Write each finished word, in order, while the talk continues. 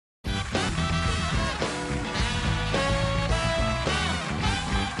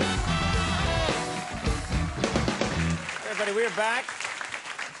everybody. We're back.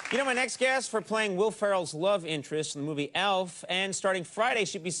 You know, my next guest for playing Will Ferrell's love interest in the movie Elf, and starting Friday,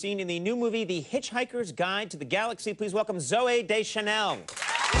 she'll be seen in the new movie The Hitchhiker's Guide to the Galaxy. Please welcome Zooey Deschanel.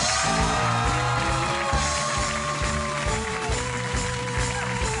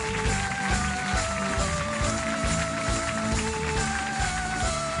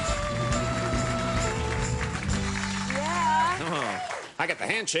 I get the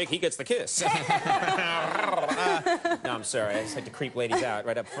handshake, he gets the kiss. No, I'm sorry. I just like to creep ladies out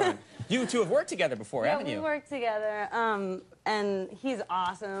right up front. You two have worked together before, haven't you? Yeah, we worked together, and he's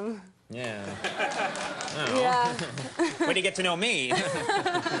awesome. Yeah. Oh. Yeah. When do you get to know me?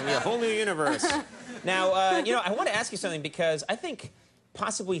 It'll be a whole new universe. Now, you know, I want to ask you something because I think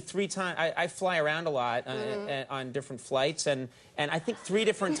possibly 3 times, I fly around a lot on different flights, and I think 3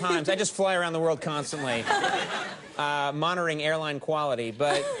 different times, I just fly around the world constantly, monitoring airline quality,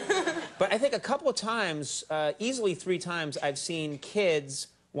 but I think a couple of times, easily 3 times, I've seen kids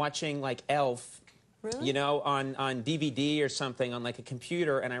watching, like, Elf, really? You know, on DVD or something, on, like, a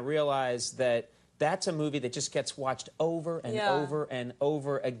computer, and I realized that that's a movie that just gets watched over and over and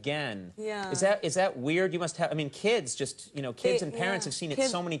over again. Yeah. Is that weird? You must have, I mean, kids just, you know, kids and parents have seen it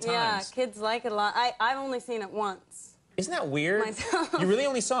so many times. Yeah, kids like it a lot. I've only seen it once. Isn't that weird? Myself. You really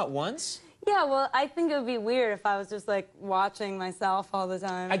only saw it once? Yeah, well, I think it would be weird if I was just, like, watching myself all the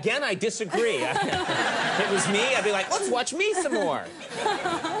time. Again, I disagree. If it was me, I'd be like, let's watch me some more.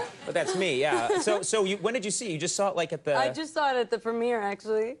 But that's me, yeah. So when did you see it? You just saw it, like, at the... I just saw it at the premiere,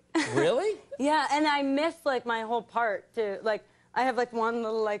 actually. Really? Yeah, and I missed, like, my whole part, too. Like, I have, like, one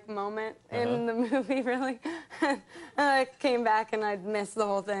little, like, moment in the movie, really. And I came back and I'd missed the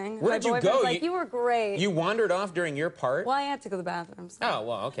whole thing. Where did you go? Like, you were great. You wandered off during your part? Well, I had to go to the bathroom. So. Oh,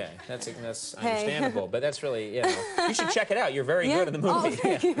 well, okay. That's understandable, but that's really, you know, you should check it out. You're very good in the movie. Oh,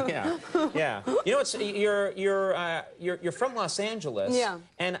 thank you. Yeah. You know, it's you're from Los Angeles. Yeah.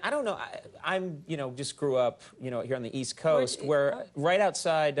 And I don't know, I'm, you know, just grew up, you know, here on the East Coast, where right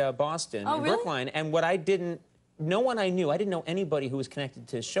outside Boston, in Brookline, and what I didn't, no one I knew, I didn't know anybody who was connected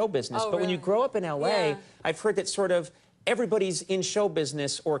to show business, but when you grow up in L.A., I've heard that sort of everybody's in show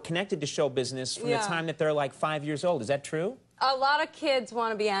business or connected to show business from the time that they're like 5 years old. Is that true? A lot of kids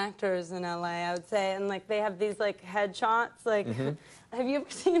want to be actors in LA, I would say, and like they have these like headshots. Like, have you ever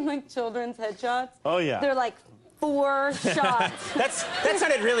seen like children's headshots? Oh yeah. They're like 4 shots. that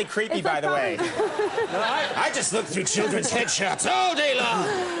sounded really creepy, by the way. No, I just look through children's headshots all day long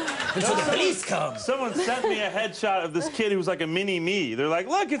until the police come. Someone sent me a headshot of this kid who was like a mini me. They're like,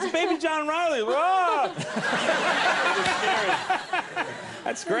 look, it's baby John Riley. Ah!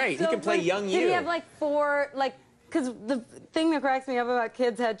 That's great. So he can play young you. Did he have like 4 like? Because the thing that cracks me up about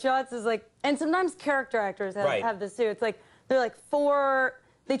kids' headshots is like, and sometimes character actors have this too. It's like they're like 4.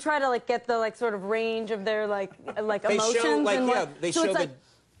 They try to like get the like sort of range of their like emotions. Show, like, and they so show it's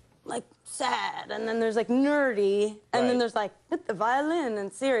like sad, and then there's like nerdy, and then there's like with the violin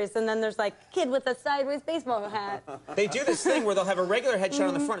and serious, and then there's like kid with a sideways baseball hat. They do this thing where they'll have a regular headshot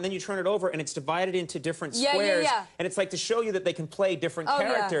on the front, and then you turn it over, and it's divided into different squares, and it's like to show you that they can play different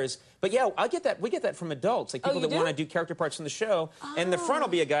characters. But yeah, I get that. We get that from adults, like people that want to do character parts in the show, and the front will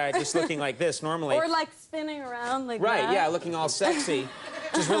be a guy just looking like this normally, or like spinning around like that. Yeah, looking all sexy.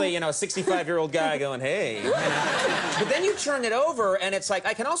 Just really, you know, a 65-year-old guy going, hey. You know? But then you turn it over, and it's like,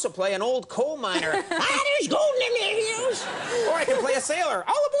 I can also play an old coal miner. There's gold in the hills. Or I can play a sailor.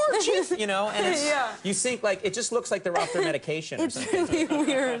 All aboard, chief. You know, and it's, you think, like, it just looks like they're off their medication or something. It's really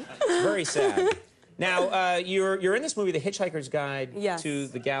weird. It's very sad. Now, you're in this movie, The Hitchhiker's Guide to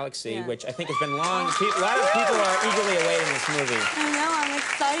the Galaxy, which I think has been long. A lot of people are eagerly awaiting this movie. I know, I'm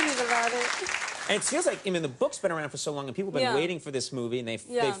excited about it. And it feels like, I mean, the book's been around for so long, and people have been waiting for this movie, and they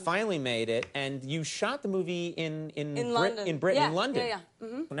finally made it. And you shot the movie in London. In London.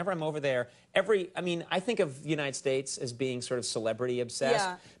 Whenever I'm over there, I mean, I think of the United States as being sort of celebrity obsessed.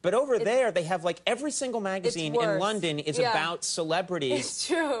 But over there, they have like every single magazine in London is about celebrities. It's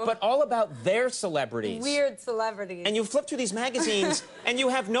true. But all about their celebrities. Weird celebrities. And you flip through these magazines, and you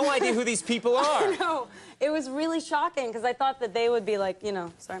have no idea who these people are. No, it was really shocking because I thought that they would be like, you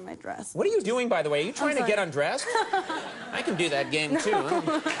know, sorry, my dress. What are you doing, by the way? Are you trying to get undressed? I can do that game, too. You're like,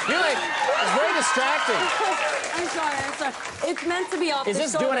 it's very distracting. I'm sorry. It's meant to be off the shoulder.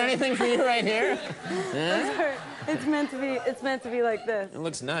 Is this doing anything for you right here? It's meant to be like this. It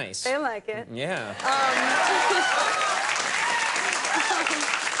looks nice. They like it. Yeah.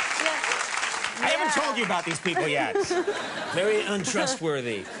 I haven't told you about these people yet. Very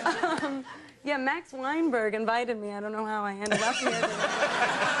untrustworthy. Yeah, Max Weinberg invited me. I don't know how I ended up here.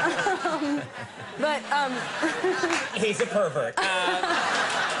 But he's a pervert.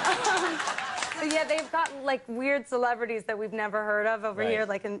 But yeah, they've got like weird celebrities that we've never heard of over here.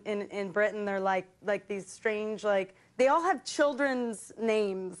 Like in Britain, they're like these strange like. They all have children's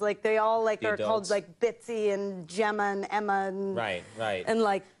names. Like they all like are called like Bitsy and Gemma and Emma and and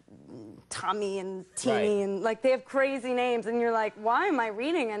like Tommy and Teeny and like they have crazy names. And you're like, why am I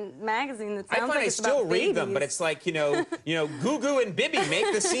reading a magazine that sounds like it's about babies? I still read them, but it's like Goo Goo and Bibby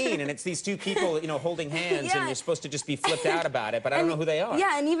make the scene, and it's these two people holding hands, and you're supposed to just be flipped out about it, but I don't know who they are.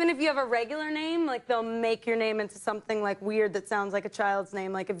 Yeah, and even if you have a regular name, like they'll make your name into something like weird that sounds like a child's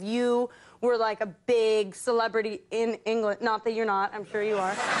name. Like if you were like a big celebrity in England, not that you're not, I'm sure you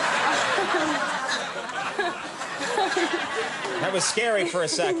are. That was scary for a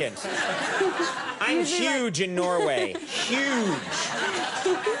second. I'm huge in Norway. Huge.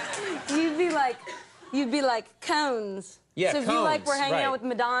 You'd be like Cones. Yeah, so if you like were hanging out with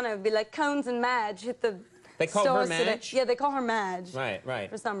Madonna, it'd be like Cones and Madge hit the. They call her Madge? Yeah, they call her Madge. Right.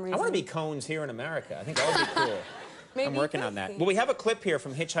 For some reason. I want to be Cones here in America. I think that would be cool. Maybe I'm working on that. Well, we have a clip here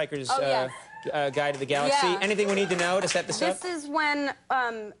from Hitchhiker's Guide to the Galaxy. Yeah. Anything we need to know to set this up? This is when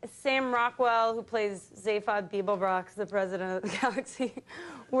Sam Rockwell, who plays Zaphod Beeblebrox, the president of the galaxy,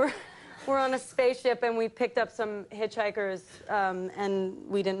 we're on a spaceship and we picked up some hitchhikers and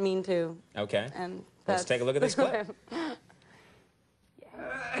we didn't mean to. Okay. And let's take a look at this clip.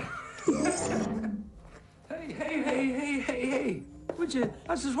 Hey. I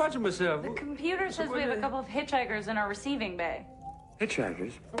was just watching myself. The computer says we have a couple of hitchhikers in our receiving bay.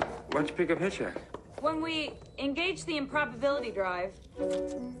 Hitchhikers? Why'd you pick up hitchhikers? When we engaged the improbability drive,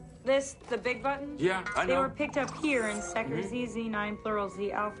 the big button? Yeah, I know. They were picked up here in sector ZZ9 plural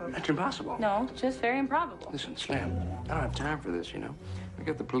Z alpha. That's impossible. No, just very improbable. Listen, Slam, I don't have time for this, We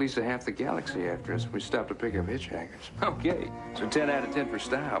got the police of half the galaxy after us. We stopped to pick up hitchhikers. Okay, so 10 out of 10 for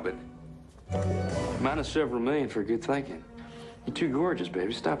style, but minus several million for good thinking. You're too gorgeous,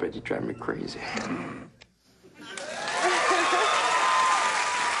 baby. Stop it. You drive me crazy.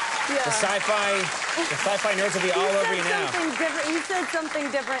 The sci-fi nerds will be all over you now. You said something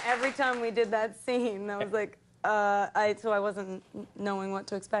different every time we did that scene. I was like, so I wasn't knowing what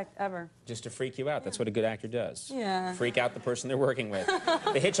to expect ever. Just to freak you out. That's what a good actor does. Yeah. Freak out the person they're working with.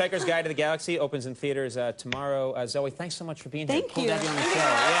 The Hitchhiker's Guide to the Galaxy opens in theaters tomorrow. Zooey, thanks so much for being here. Thank you. Cool to have you on the show.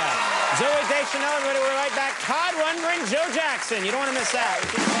 Yeah. Zooey Deschanel, everybody, we're right back. Todd Rundgren, Joe Jackson. You don't want to miss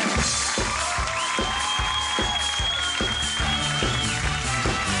that.